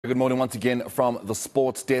Good morning once again from the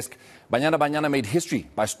sports desk. Banyana Banyana made history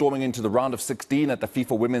by storming into the round of 16 at the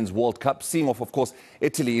Fifa Women's World Cup, seeing off, of course,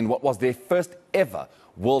 Italy in what was their first ever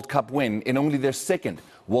World Cup win in only their second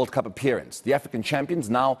World Cup appearance. The African champions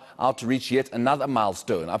now out to reach yet another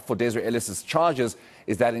milestone. Up for Desiree Ellis's charges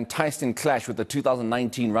is that enticing clash with the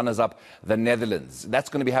 2019 runners-up, the Netherlands. That's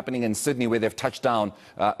going to be happening in Sydney, where they've touched down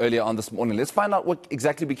earlier on this morning. Let's find out what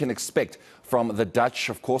exactly we can expect from the Dutch,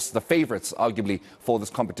 of course, the favourites, arguably, for this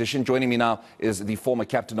competition. Joining me now is the former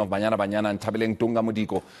captain of Banyana Banyana, Nthabeleng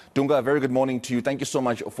Modiko. Dunga, a very good morning to you. Thank you so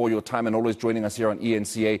much for your time and always joining us here on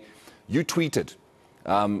ENCA. You tweeted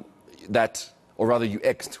that, or rather you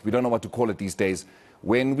X'd, we don't know what to call it these days,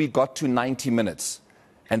 when we got to 90 minutes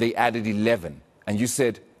and they added 11, and you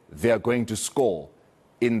said they are going to score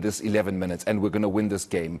in this 11 minutes and we're going to win this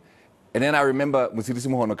game. And then I remember Musirisi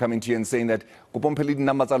Mohono coming to you and saying that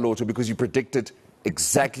because you predicted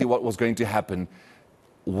exactly what was going to happen.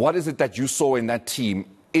 What is it that you saw in that team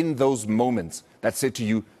in those moments that said to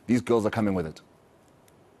you, these girls are coming with it?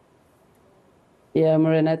 Yeah,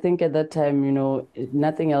 Maureen, I think at that time,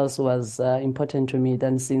 nothing else was important to me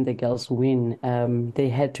than seeing the girls win. They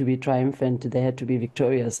had to be triumphant. They had to be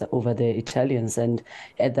victorious over the Italians. And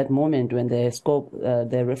at that moment, when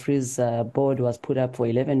the referee's board was put up for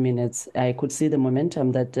 11 minutes, I could see the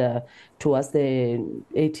momentum that towards the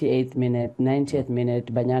 88th minute, 90th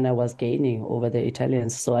minute, Banyana was gaining over the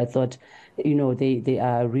Italians. So I thought, they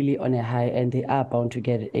are really on a high and they are bound to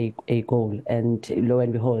get a goal. And lo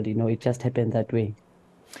and behold, it just happened that way.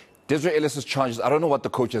 Desiree Ellis's charges, I don't know what the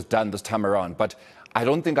coach has done this time around, but I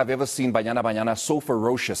don't think I've ever seen Banyana Banyana so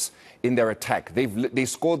ferocious in their attack. They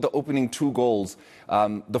scored the opening two goals,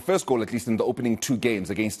 the first goal at least in the opening two games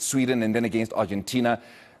against Sweden and then against Argentina.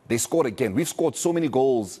 They scored again. We've scored so many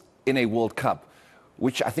goals in a World Cup,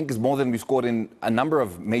 which I think is more than we've scored in a number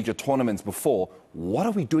of major tournaments before. What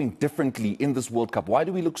are we doing differently in this World Cup? Why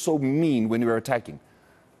do we look so mean when we're attacking?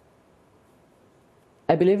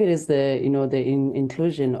 I believe it is the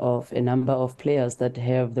inclusion of a number of players that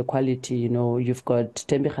have the quality. You've got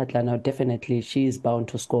Thembi Kgatlana now, definitely she is bound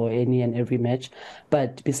to score any and every match.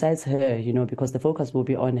 But besides her, because the focus will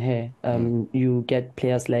be on her, you get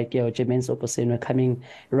players like Jermaine Soposeno coming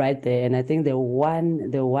right there. And I think the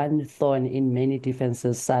one thorn in many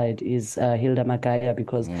defenses' side is Hilda Magaya,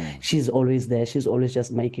 because she's always there. She's always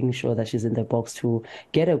just making sure that she's in the box to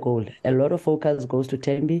get a goal. A lot of focus goes to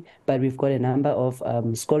Thembi, but we've got a number of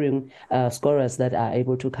scorers that are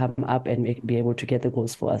able to come up and be able to get the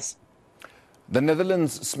goals for us. The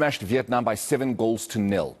Netherlands smashed Vietnam by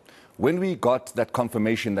 7-0. When we got that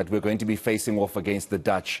confirmation that we're going to be facing off against the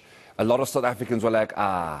Dutch, a lot of South Africans were like,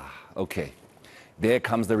 okay, there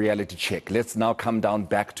comes the reality check. Let's now come down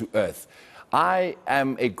back to earth. I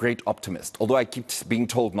am a great optimist, although I keep being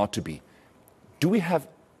told not to be. Do we have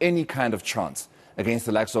any kind of chance against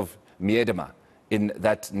the likes of Miedema in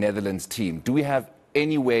that Netherlands team? Do we have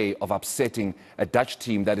any way of upsetting a Dutch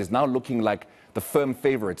team that is now looking like the firm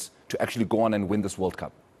favourites to actually go on and win this World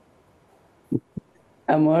Cup?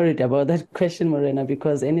 I'm worried about that question, Morena,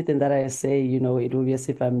 because anything that I say, it will be as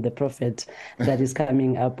if I'm the prophet that is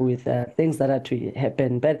coming up with things that are to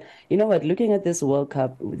happen. But you know what, looking at this World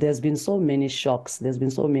Cup, there's been so many shocks. There's been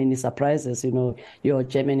so many surprises. Your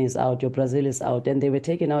Germany is out, your Brazil is out, and they were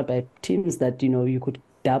taken out by teams that, you could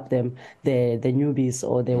dub them the newbies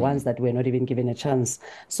or the ones that were not even given a chance.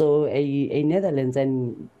 So a Netherlands,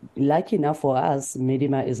 and lucky enough for us,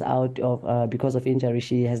 Miedema is out because of injury.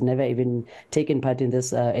 She has never even taken part in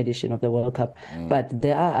this edition of the World Cup. But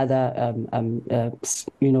there are other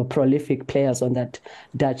prolific players on that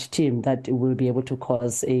Dutch team that will be able to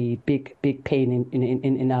cause a big pain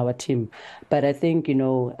in our team. But I think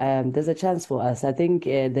there's a chance for us. I think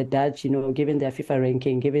the Dutch, given their FIFA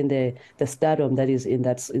ranking, given the stardom that is in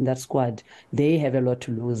that squad, they have a lot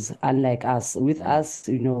to lose, unlike us. With us,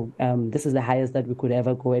 this is the highest that we could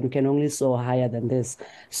ever go, and we can only soar higher than this.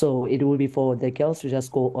 So it will be for the girls to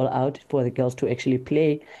just go all out, for the girls to actually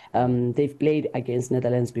play. They've played against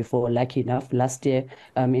Netherlands before, lucky enough. Last year,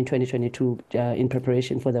 in 2022, in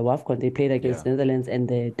preparation for the WAFCON, they played against Netherlands, and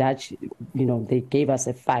the Dutch, they gave us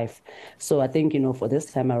a 5. So I think, for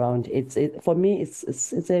this time around, for me,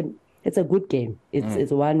 it's a good game.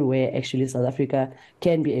 It's one where actually South Africa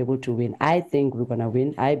can be able to win. I think we're going to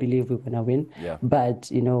win. I believe we're going to win. Yeah. But,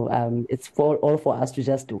 it's all for us to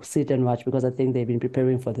just sit and watch, because I think they've been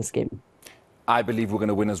preparing for this game. I believe we're going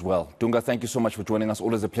to win as well. Dunga, thank you so much for joining us.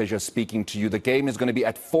 Always a pleasure speaking to you. The game is going to be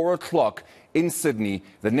at 4 o'clock in Sydney.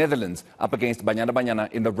 The Netherlands up against Banyana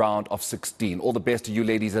Banyana in the round of 16. All the best to you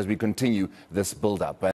ladies as we continue this build-up.